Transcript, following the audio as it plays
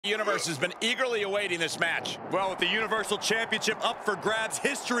Universe has been eagerly awaiting this match. Well, with the Universal Championship up for grabs,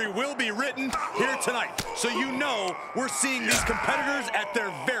 history will be written here tonight. So you know we're seeing these competitors at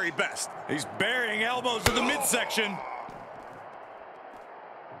their very best. He's burying elbows in the midsection.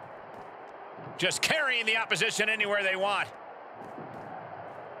 Just carrying the opposition anywhere they want.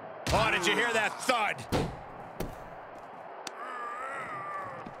 Oh, did you hear that thud?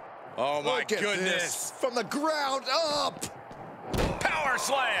 Oh, my goodness. From the ground up. Power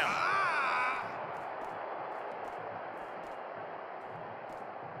slam.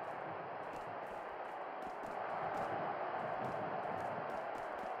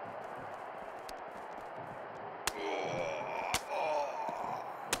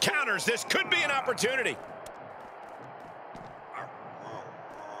 Counters. This could be an opportunity.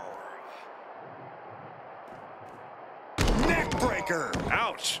 Neck breaker.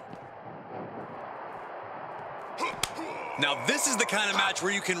 Ouch. Now, this is the kind of match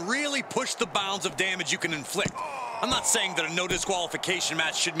where you can really push the bounds of damage you can inflict. I'm not saying that a no disqualification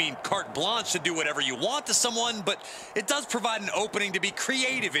match should mean carte blanche to do whatever you want to someone, but it does provide an opening to be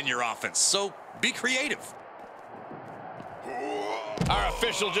creative in your offense, so be creative. Our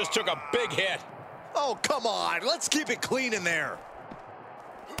official just took a big hit. Oh, come on. Let's keep it clean in there.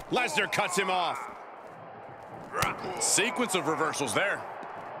 Lesnar cuts him off. Sequence of reversals there.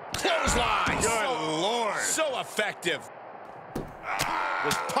 Clotheslines. Good Lord. So effective.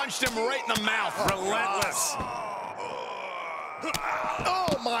 Just punched him right in the mouth. Relentless.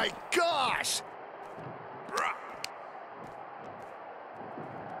 Oh, my gosh.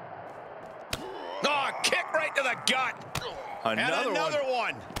 Oh, kick right to the gut. Another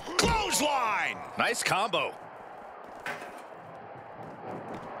one. Clothesline. Nice combo.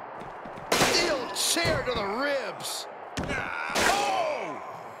 Steel chair to the ribs. Oh!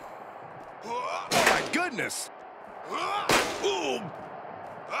 Oh, my goodness. Ooh.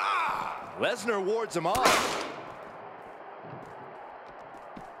 Lesnar wards him off.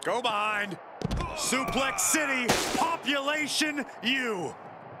 Go behind. Suplex City, population U.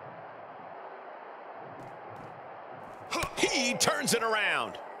 He turns it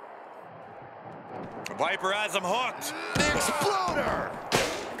around. Viper has him hooked. The Exploder.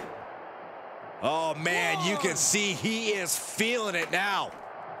 Oh, man, Whoa. you can see he is feeling it now.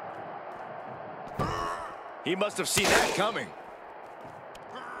 He must have seen that coming.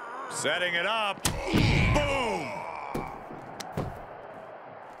 Setting it up. Boom.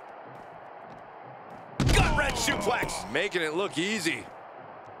 Gut-wrench suplex. Making it look easy.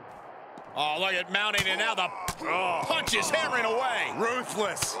 Oh, look at mounting, and now the punch is hammering away.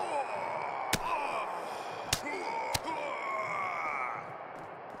 Ruthless.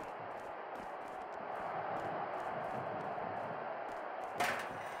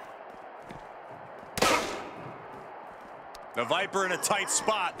 The Viper in a tight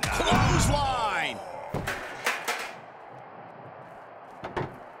spot. Clothesline.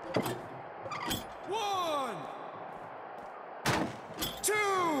 One.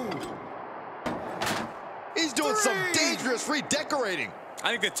 Two. He's doing some dangerous redecorating.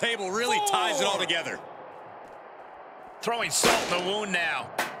 I think the table really ties it all together. Throwing salt in the wound now.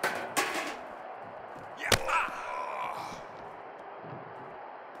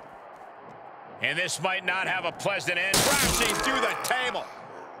 And this might not have a pleasant end. Crashing through the table.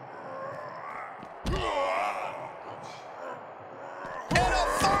 And a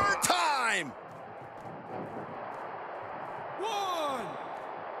third time. One.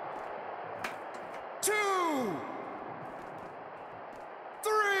 Two.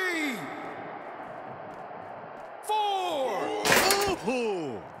 Three. Four.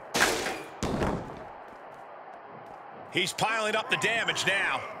 Ooh. He's piling up the damage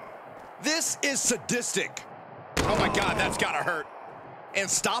now. This is sadistic. Oh my God, that's gotta hurt. And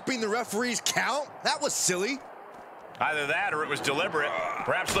stopping the referee's count? That was silly. Either that or it was deliberate.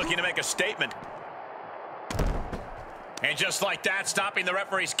 Perhaps looking to make a statement. And just like that, stopping the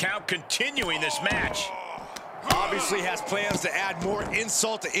referee's count, continuing this match. Obviously has plans to add more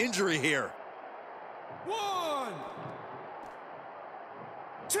insult to injury here. One.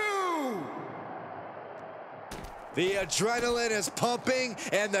 Two. The adrenaline is pumping,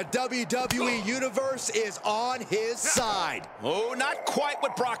 and the WWE Universe is on his side. Oh, not quite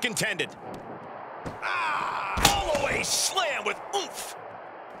what Brock intended. All the way slam with oomph.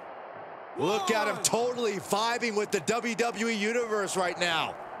 Look at him totally vibing with the WWE Universe right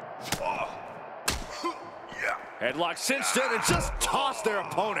now. Headlock cinched in and just tossed their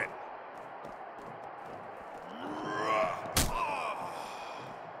opponent.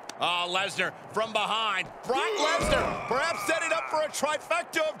 Oh, Lesnar from behind. Brock Lesnar perhaps setting up for a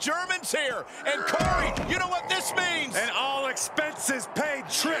trifecta of Germans here. And Corey, you know what this means? An all expenses paid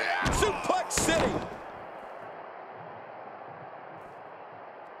trip. Suplex City.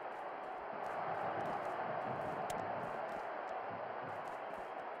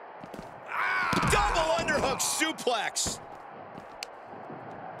 Double underhook suplex.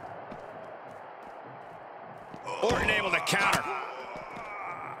 Orton able to counter.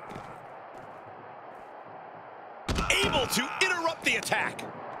 Able to interrupt the attack.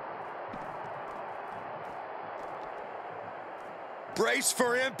 Brace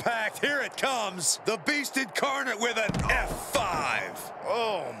for impact. Here it comes. The Beast Incarnate with an F5.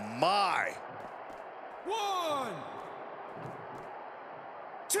 Oh, my. 1,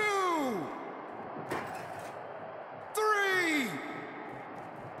 2, 3,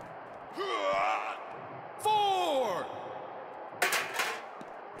 4,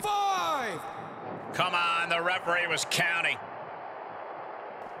 5. Come on, the referee was counting.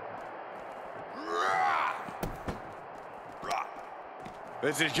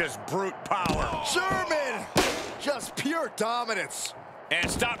 This is just brute power. German! Just pure dominance. And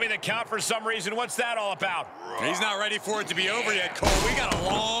stopping the count for some reason. What's that all about? He's not ready for it to be over yet, Cole. We got a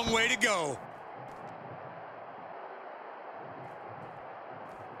long way to go.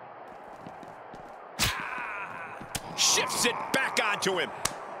 Shifts it back onto him.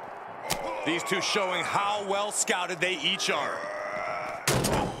 These two showing how well scouted they each are.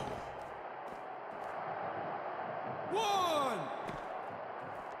 1.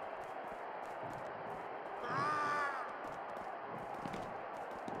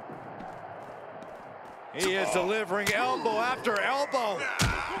 He is delivering elbow after elbow.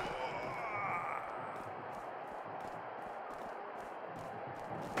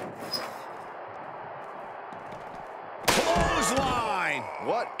 Clothesline.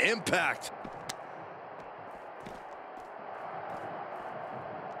 What impact.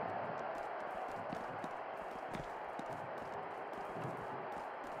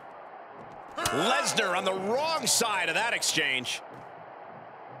 Lesnar on the wrong side of that exchange.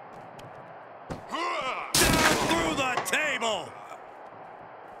 Down through the table.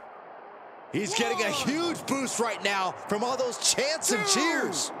 He's getting a huge boost right now from all those chants and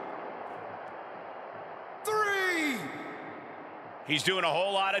cheers. 3. He's doing a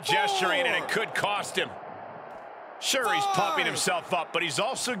whole lot of gesturing, and it could cost him. Sure, he's pumping himself up, but he's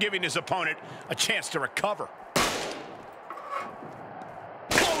also giving his opponent a chance to recover.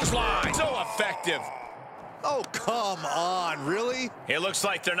 Clothesline, so effective. Oh, come on, really? It looks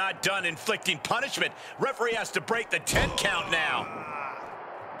like they're not done inflicting punishment. Referee has to break the 10 count now.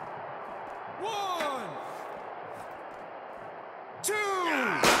 1, 2.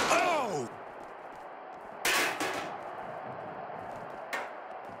 Oh!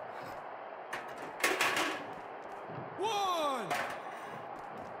 1,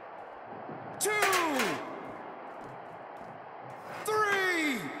 2,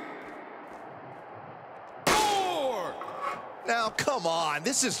 3, 4. Now, come on.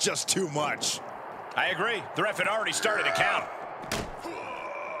 This is just too much. I agree. The ref had already started to count.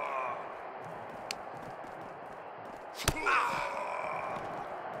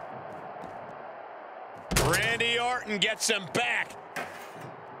 Randy Orton gets him back.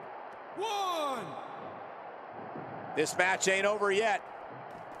 1. This match ain't over yet.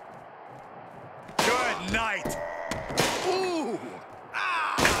 Good night. Ooh.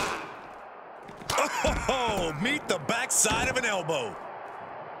 Ah. Oh, meet the backside of an elbow.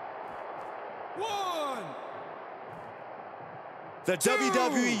 1. The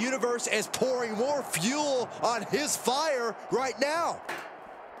WWE Universe is pouring more fuel on his fire right now.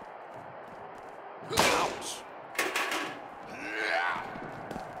 Ouch.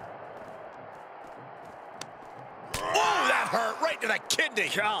 Whoa, that hurt right to the kidney.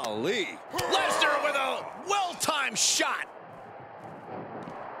 Golly. Lesnar with a well-timed shot.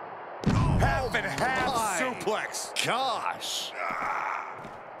 Half and half my. suplex. Gosh.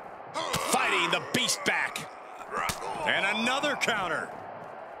 Fighting the beast back. And another counter.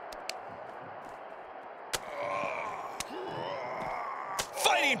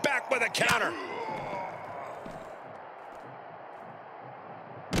 Fighting back with a counter.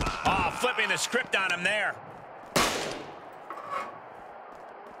 Oh, flipping the script on him there.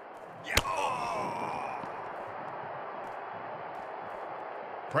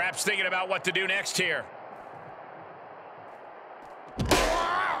 Perhaps thinking about what to do next here.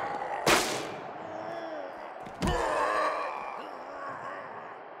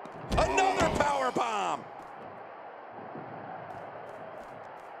 Another power bomb.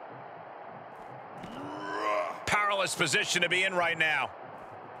 Powerless position to be in right now.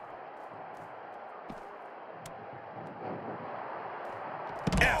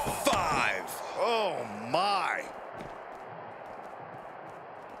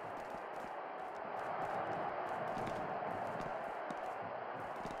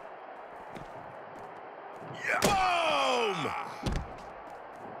 Boom!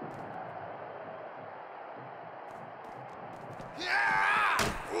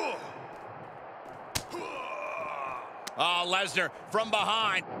 Oh, Lesnar from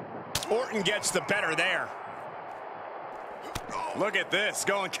behind. Orton gets the better there. Look at this,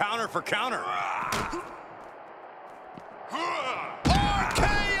 going counter for counter. RKO!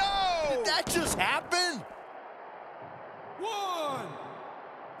 Did that just happen?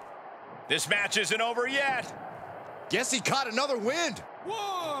 This match isn't over yet. Guess he caught another wind.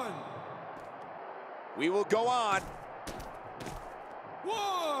 We will go on.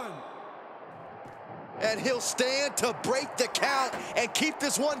 And he'll stand to break the count and keep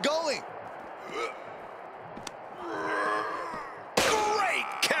this one going. Great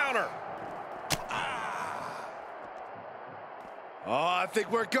counter. Oh, I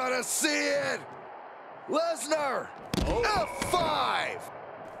think we're gonna see it. Lesnar, F5.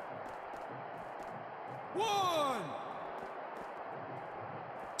 1,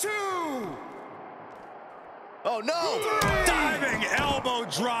 2. Oh, no. Diving elbow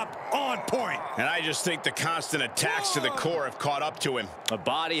drop on point. And I just think the constant attacks to the core have caught up to him. The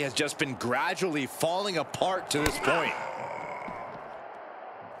body has just been gradually falling apart to this point.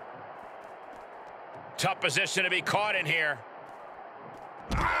 Tough position to be caught in here.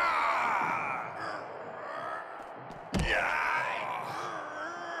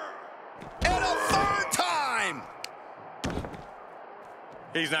 And a third time.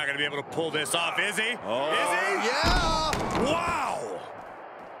 He's not going to be able to pull this off, is he? Oh, is he? yeah. Wow.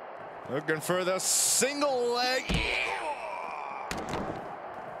 Looking for the single leg.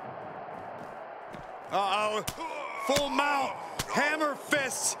 Uh-oh. Full mount. Hammer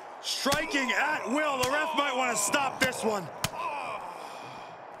fists. Striking at will. The ref might want to stop this one.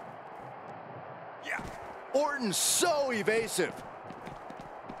 Orton so evasive.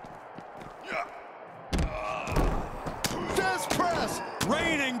 Fist press.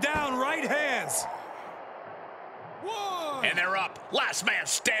 Raining down right hands. And they're up. Last man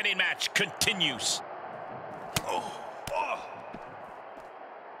standing match continues.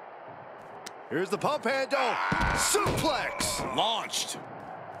 Here's the pump handle. Suplex. Launched.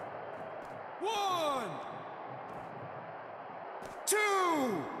 1,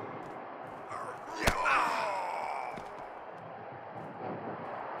 2.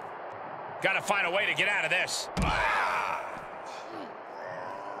 Got to find a way to get out of this.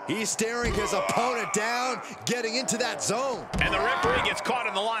 He's staring his opponent down, getting into that zone. And the referee gets caught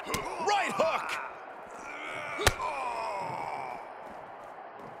in the line. Right hook.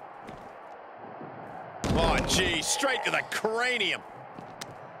 Oh, gee, straight to the cranium.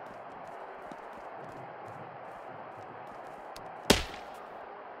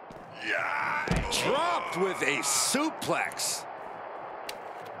 Dropped with a suplex.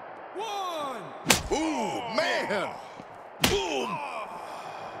 1. Ooh, man. Boom.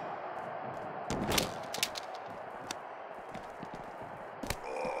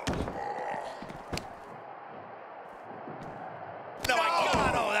 No, my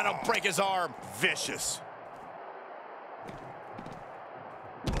God, oh, that'll break his arm. Vicious.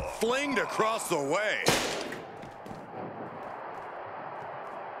 Flinged across the way.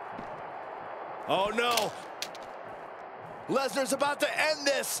 Oh, no. Lesnar's about to end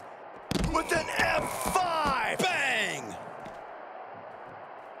this with an F5. Bang!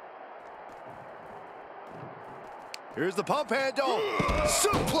 Here's the pump handle.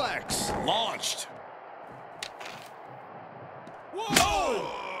 Suplex. Launched. 1.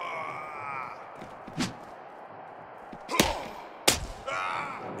 Oh!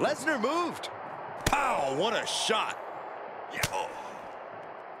 Lesnar moved. Pow, what a shot.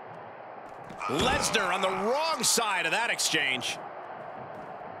 Lesnar on the wrong side of that exchange.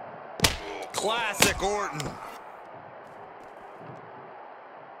 Classic Orton.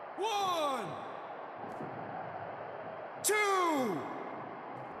 1, 2,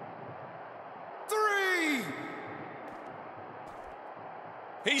 3.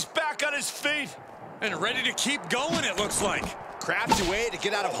 He's back on his feet. And ready to keep going, it looks like. Crafty way to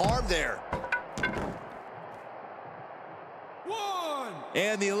get out of harm there. 1.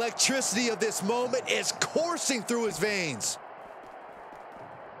 And the electricity of this moment is coursing through his veins.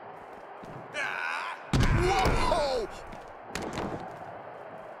 Whoa!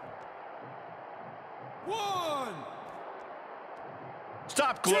 1.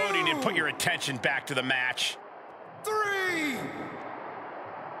 Stop gloating and put your attention back to the match. 3.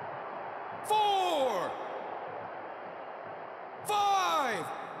 4. 5.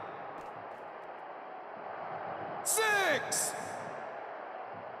 6.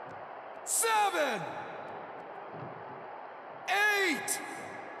 7. 8.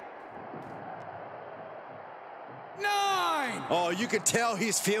 Oh, you can tell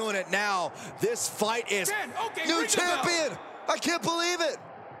he's feeling it now. This fight is 10. Okay, new ring the bell. champion. I can't believe it.